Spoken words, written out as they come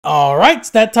Alright,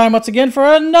 it's that time once again for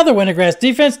another Wintergrasp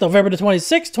defense, November the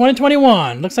 26th,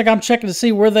 2021. Looks like I'm checking to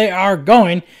see where they are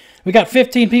going. We got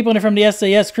 15 people in from the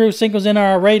SAS crew. Synco's in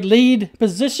our raid lead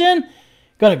position.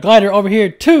 Got a glider over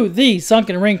here to the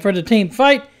Sunken Ring for the team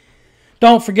fight.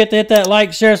 Don't forget to hit that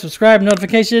like, share, subscribe,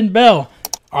 notification bell.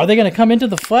 Are they going to come into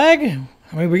the flag?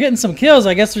 I mean, we're getting some kills.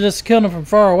 I guess they're just killing them from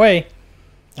far away.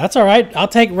 That's alright. I'll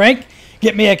take rank.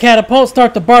 Get me a catapult.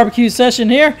 Start the barbecue session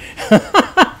here.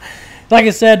 Like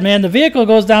I said, man, the vehicle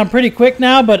goes down pretty quick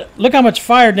now, but look how much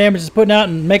fire damage it's putting out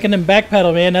and making them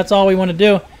backpedal, man. That's all we want to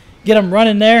do. Get them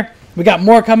running there. We got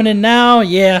more coming in now.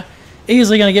 Yeah,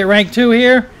 easily going to get rank 2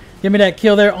 here. Give me that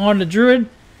kill there on the Druid.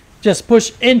 Just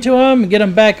push into them and get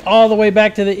them back all the way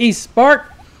back to the East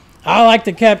Spark. I like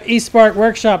to cap East Spark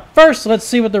Workshop first. So let's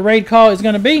see what the raid call is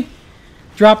going to be.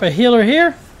 Drop a healer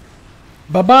here.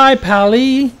 Bye-bye,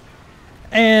 Pali.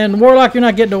 And Warlock, you're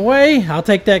not getting away. I'll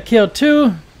take that kill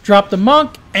too. Drop the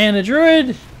Monk and the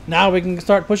Druid. Now we can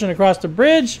start pushing across the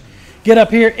bridge. Get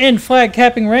up here in flag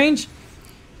capping range.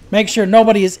 Make sure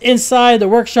nobody is inside the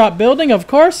workshop building, of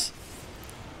course.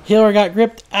 Healer got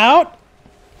gripped out.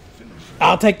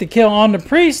 I'll take the kill on the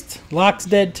Priest. Lock's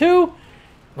dead too.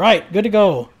 Right, good to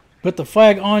go. Put the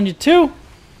flag on you too.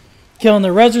 Killing the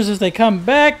Rezzers as they come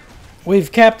back.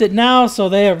 We've capped it now, so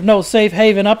they have no safe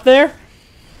haven up there.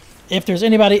 If there's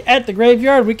anybody at the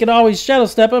graveyard, we can always shadow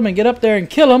step them and get up there and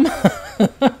kill them.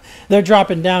 They're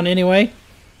dropping down anyway.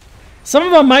 Some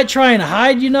of them might try and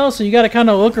hide, you know, so you got to kind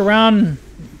of look around and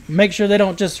make sure they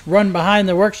don't just run behind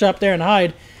the workshop there and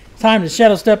hide. Time to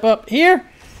shadow step up here.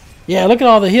 Yeah, look at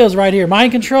all the heals right here.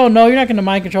 Mind control? No, you're not going to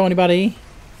mind control anybody.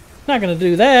 Not going to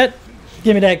do that.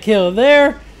 Give me that kill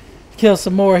there. Kill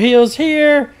some more heals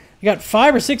here. You got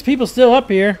 5 or 6 people still up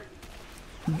here.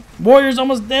 Warrior's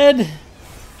almost dead.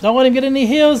 Don't let him get any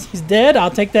heals. He's dead. I'll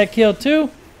take that kill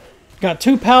too. Got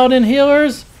 2 paladin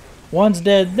healers. One's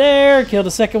dead there. Kill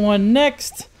the second one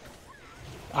next.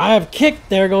 I have kicked.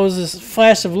 There goes this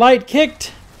flash of light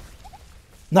kicked.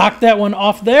 Knock that one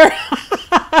off there.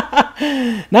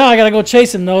 Now I got to go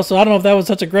chase him though, so I don't know if that was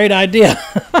such a great idea.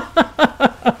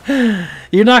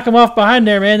 You knock him off behind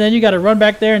there, man. Then you got to run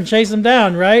back there and chase him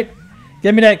down, right?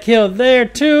 Give me that kill there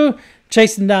too.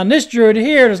 Chasing down this Druid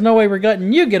here. There's no way we're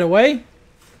letting you get away.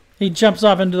 He jumps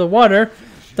off into the water.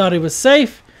 Thought he was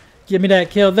safe. Give me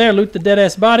that kill there. Loot the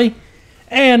dead-ass body.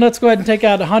 And let's go ahead and take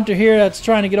out the Hunter here that's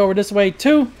trying to get over this way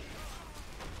too.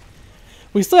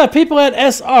 We still have people at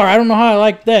SR. I don't know how I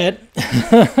like that.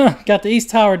 Got the East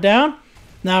Tower down.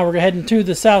 Now we're heading to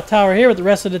the South Tower here with the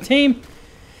rest of the team.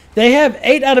 They have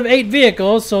 8 out of 8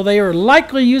 vehicles, so they are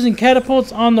likely using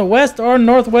catapults on the west or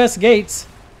northwest gates.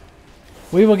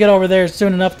 We will get over there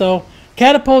soon enough though.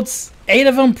 Catapults, 8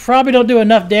 of them probably don't do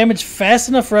enough damage fast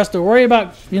enough for us to worry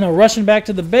about, you know, rushing back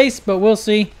to the base, but we'll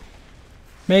see.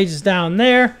 Mage is down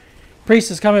there.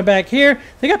 Priest is coming back here.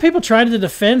 They got people trying to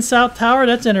defend South Tower.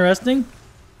 That's interesting.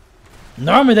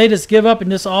 Normally they just give up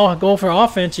and just all go for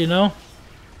offense, you know.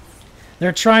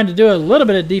 They're trying to do a little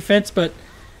bit of defense, but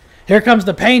here comes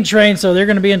the pain train, so they're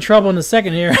going to be in trouble in a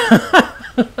second here.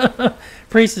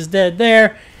 Priest is dead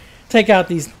there. Take out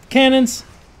these cannons.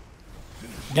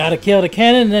 Gotta kill the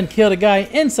cannon and then kill the guy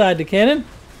inside the cannon.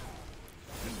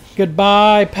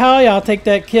 Goodbye, Pally. I'll take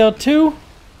that kill too.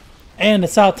 And the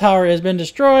South Tower has been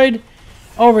destroyed.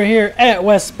 Over here at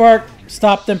West Spark,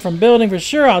 stop them from building for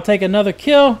sure. I'll take another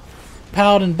kill.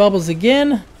 Paladin bubbles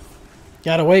again.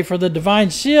 Gotta wait for the Divine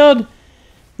Shield.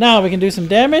 Now we can do some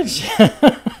damage.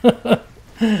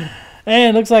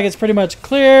 And looks like it's pretty much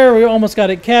clear. We almost got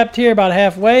it capped here, about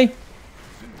halfway.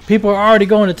 People are already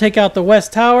going to take out the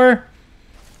West Tower.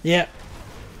 Yeah.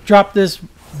 Drop this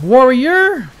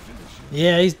warrior.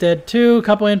 Yeah, he's dead too. A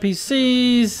couple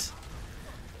NPCs.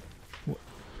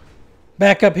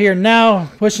 Back up here now.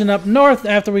 Pushing up north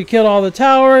after we killed all the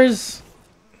towers.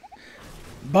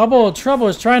 Bubble of Trouble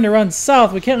is trying to run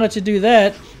south. We can't let you do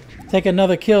that. Take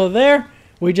another kill there.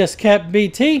 We just kept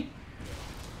BT.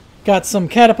 Got some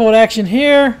catapult action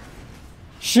here.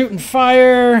 Shooting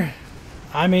fire.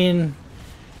 I mean,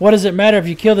 what does it matter if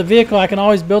you kill the vehicle? I can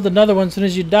always build another one as soon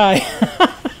as you die.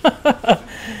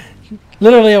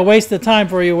 Literally a waste of time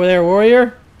for you there,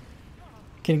 warrior.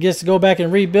 Can just go back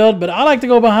and rebuild, but I like to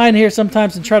go behind here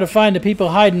sometimes and try to find the people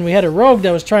hiding. We had a rogue that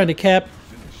was trying to cap.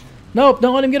 Nope,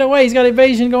 don't let him get away. He's got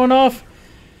evasion going off.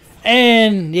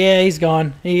 And yeah, he's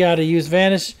gone. He got to use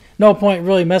Vanish. No point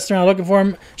really messing around looking for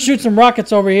him. Shoot some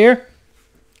rockets over here.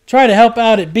 Try to help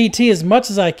out at BT as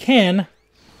much as I can.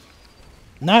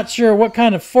 Not sure what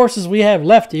kind of forces we have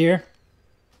left here.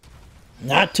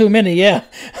 Not too many, yeah.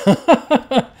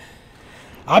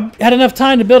 I've had enough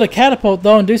time to build a catapult,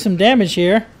 though, and do some damage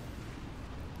here.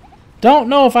 Don't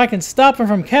know if I can stop them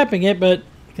from capping it, but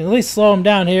I can at least slow them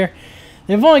down here.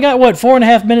 They've only got, what,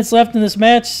 4.5 minutes left in this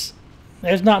match?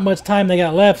 There's not much time they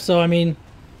got left, so, I mean,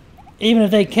 even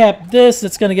if they cap this,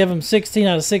 it's going to give them 16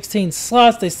 out of 16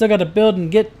 slots. They still got to build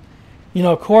and get, you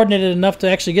know, coordinated enough to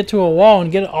actually get to a wall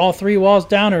and get all 3 walls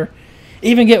down, or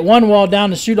even get 1 wall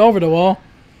down to shoot over the wall.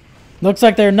 Looks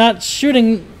like they're not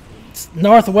shooting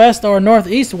northwest or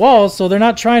northeast walls, so they're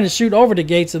not trying to shoot over the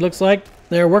gates. It looks like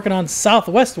they're working on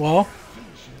southwest wall.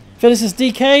 Finishes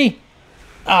DK.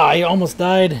 Ah, he almost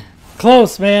died.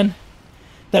 Close, man.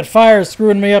 That fire is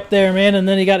screwing me up there, man, and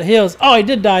then he got heals. Oh, he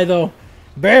did die, though.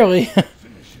 Barely.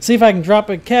 See if I can drop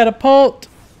a catapult.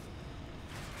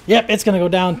 Yep, it's going to go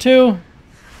down, too.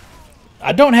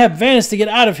 I don't have Vanish to get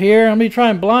out of here. I'm going to try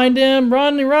and blind him.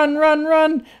 Run, run, run,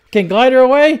 run. Can Glider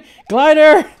away?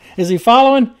 Glider! Is he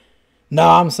following? No,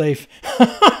 I'm safe.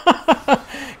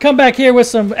 Come back here with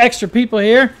some extra people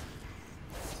here.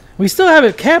 We still have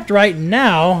it capped right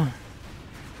now.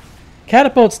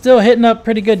 Catapult's still hitting up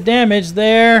pretty good damage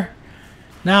there.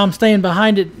 Now I'm staying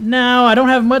behind it now. I don't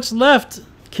have much left.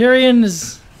 Kyrian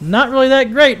is not really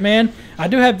that great, man. I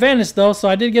do have Vanish, though, so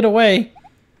I did get away.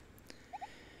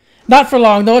 Not for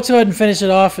long, though. Let's go ahead and finish it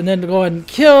off and then go ahead and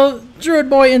kill Druid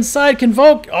Boy inside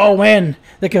Convoke. Oh, man.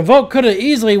 The Convoke could have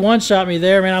easily one-shot me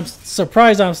there, man. I'm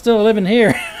surprised I'm still living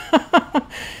here.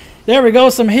 There we go.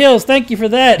 Some heals. Thank you for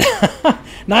that.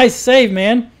 Nice save,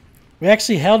 man. We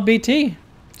actually held BT.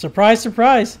 Surprise,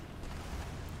 surprise.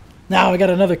 Now we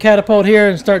got another catapult here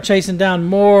and start chasing down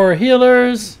more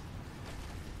healers.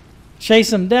 Chase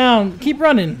them down. Keep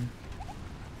running.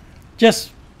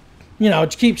 Just, you know,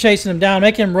 keep chasing him down.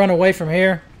 Make him run away from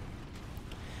here.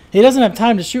 He doesn't have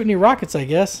time to shoot any rockets, I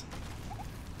guess.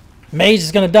 Mage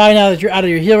is going to die now that you're out of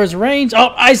your healer's range.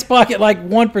 Oh, Ice Block at like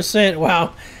 1%.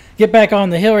 Wow. Get back on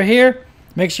the healer here.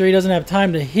 Make sure he doesn't have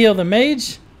time to heal the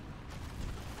mage.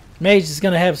 Mage is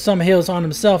going to have some heals on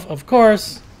himself, of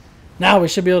course. Now we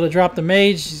should be able to drop the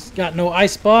mage. He's got no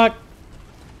Ice Block.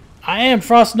 I am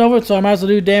Frost Nova, so I might as well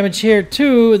do damage here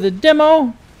to the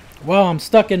demo. Well, I'm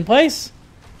stuck in place.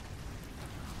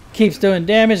 Keeps doing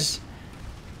damage.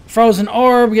 Frozen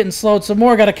Orb, getting slowed some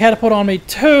more. Got a catapult on me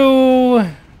too.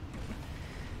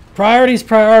 Priorities,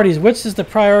 priorities. Which is the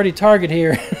priority target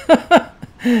here?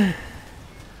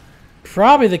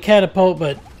 Probably the catapult,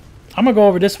 but I'm going to go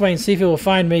over this way and see if it will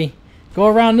find me. Go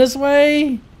around this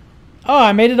way. Oh,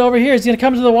 I made it over here. Is he going to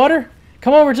come to the water?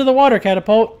 Come over to the water,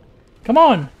 catapult. Come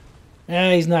on.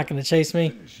 He's not going to chase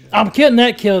me. I'm getting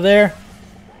that kill there.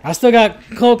 I still got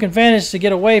Cloak and Vanish to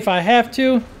get away if I have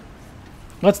to.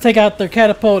 Let's take out their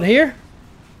catapult here.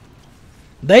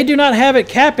 They do not have it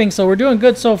capping, so we're doing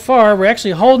good so far. We're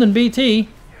actually holding BT.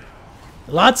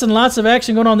 Lots and lots of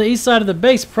action going on the east side of the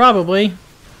base, probably.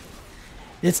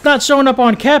 It's not showing up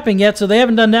on capping yet, so they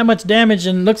haven't done that much damage,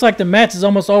 and looks like the match is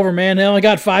almost over, man. They only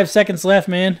got 5 seconds left,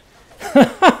 man.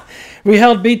 We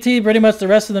held BT pretty much the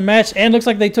rest of the match, and looks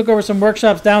like they took over some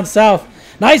workshops down south.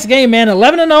 Nice game, man.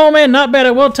 11-0, man. Not bad.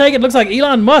 I will take it. Looks like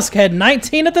Elon Musk had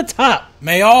 19 at the top.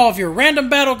 May all of your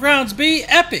random battlegrounds be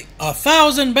epic.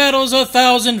 1,000 battles,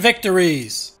 1,000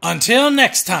 victories. Until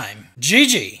next time,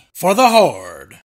 GG for the Horde.